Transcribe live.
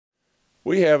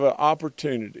We have an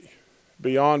opportunity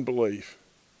beyond belief.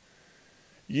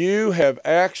 You have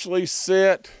actually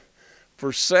sat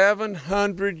for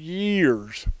 700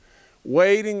 years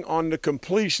waiting on the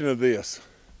completion of this.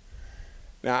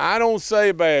 Now, I don't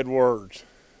say bad words,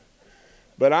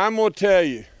 but I'm going to tell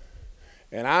you,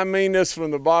 and I mean this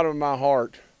from the bottom of my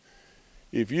heart,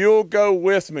 if you'll go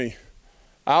with me,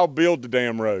 I'll build the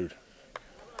damn road.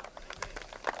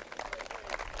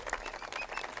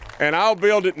 And I'll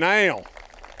build it now.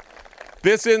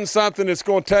 This isn't something that's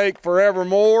going to take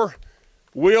forevermore.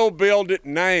 We'll build it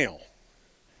now.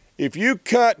 If you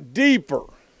cut deeper,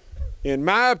 in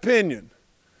my opinion,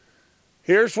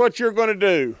 here's what you're going to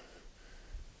do.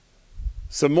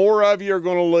 Some more of you are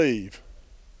going to leave.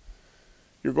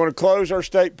 You're going to close our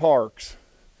state parks.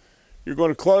 You're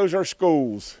going to close our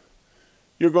schools.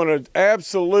 You're going to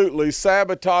absolutely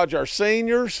sabotage our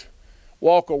seniors,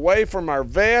 walk away from our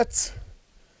vets.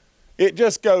 It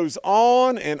just goes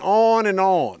on and on and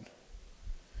on.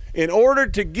 In order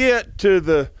to get to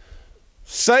the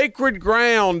sacred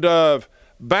ground of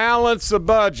balance the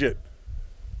budget,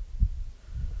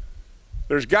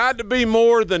 there's got to be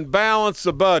more than balance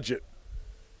the budget.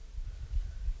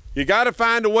 You got to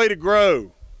find a way to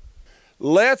grow.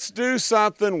 Let's do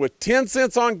something with 10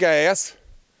 cents on gas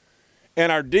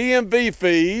and our DMV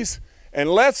fees, and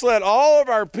let's let all of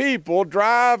our people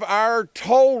drive our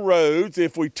toll roads,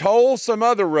 if we toll some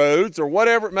other roads or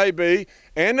whatever it may be,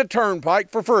 and the turnpike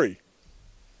for free.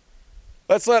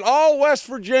 Let's let all West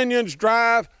Virginians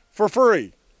drive for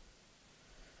free.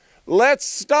 Let's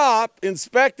stop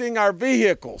inspecting our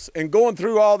vehicles and going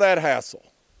through all that hassle.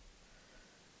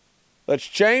 Let's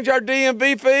change our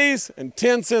DMV fees and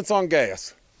 10 cents on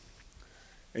gas.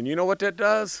 And you know what that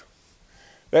does?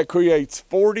 That creates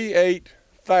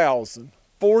 48,000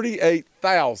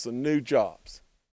 new jobs.